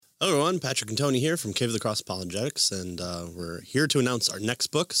Hello, everyone. Patrick and Tony here from Cave of the Cross Apologetics, and we're here to announce our next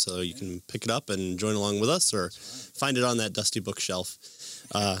book, so you can pick it up and join along with us, or find it on that dusty bookshelf.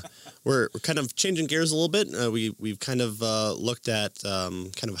 We're kind of changing gears a little bit. We've kind of looked at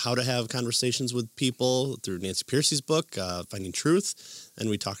kind of how to have conversations with people through Nancy Pearcey's book, Finding Truth,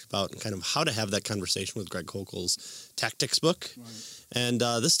 and we talked about kind of how to have that conversation with Greg Koukl's Tactics book. Right. And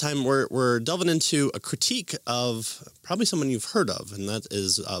this time we're delving into a critique of probably someone you've heard of, and that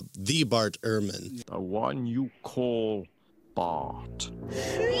is the Bart Ehrman. The one you call Bart.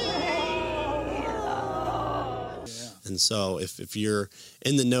 And so if you're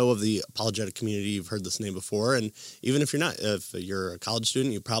in the know of the apologetic community, you've heard this name before. And even if you're not, if you're a college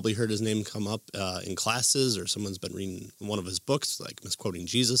student, you probably heard his name come up in classes, or someone's been reading one of his books, like Misquoting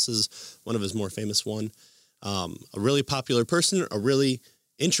Jesus is one of his more famous one. A really popular person, a really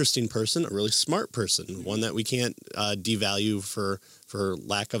interesting person, a really smart person, one that we can't devalue for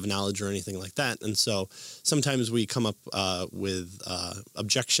lack of knowledge or anything like that. And so sometimes we come up with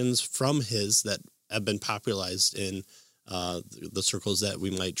objections from his that have been popularized in the circles that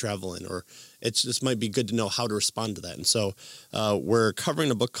we might travel in, or it just might be good to know how to respond to that. And so we're covering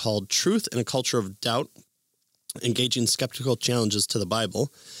a book called Truth in a Culture of Doubt, Engaging Skeptical Challenges to the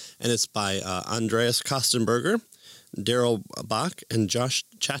Bible. And it's by Andreas Kostenberger, Daryl Bach, and Josh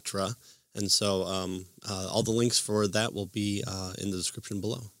Chatra. And so all the links for that will be in the description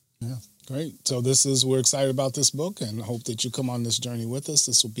below. Yeah, great. So we're excited about this book and hope that you come on this journey with us.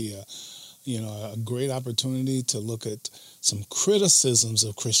 This will be a great opportunity to look at some criticisms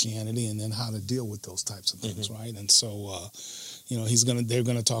of Christianity and then how to deal with those types of things, right? And so, they're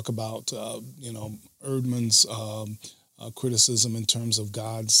gonna talk about, Erdman's criticism in terms of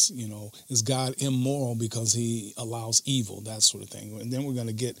God's, is God immoral because he allows evil, that sort of thing. And then we're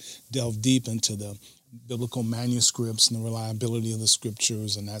going to delve deep into the biblical manuscripts and the reliability of the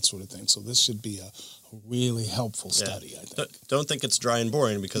scriptures and that sort of thing. So this should be a really helpful study, I think. Don't think it's dry and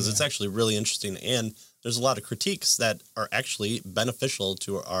boring, because it's actually really interesting. And there's a lot of critiques that are actually beneficial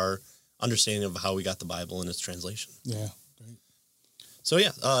to our understanding of how we got the Bible and its translation. Yeah. Great. So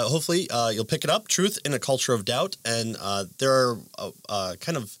hopefully you'll pick it up, Truth in a Culture of Doubt, and there are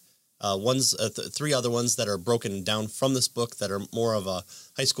three other ones that are broken down from this book that are more of a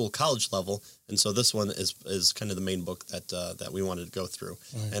high school, college level, and so this one is kind of the main book that we wanted to go through.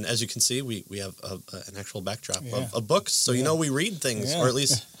 Right. And as you can see, we have an actual backdrop of books, so we read things, or at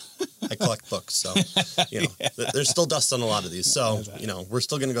least I collect books, so there's still dust on a lot of these, so we're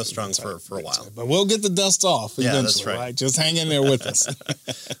still going to go strong for a while. Right. But we'll get the dust off eventually, that's right. Just hang in there with us.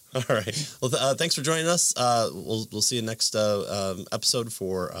 All right. Well, thanks for joining us. We'll see you next episode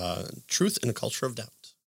for Truth in a Culture of Doubt.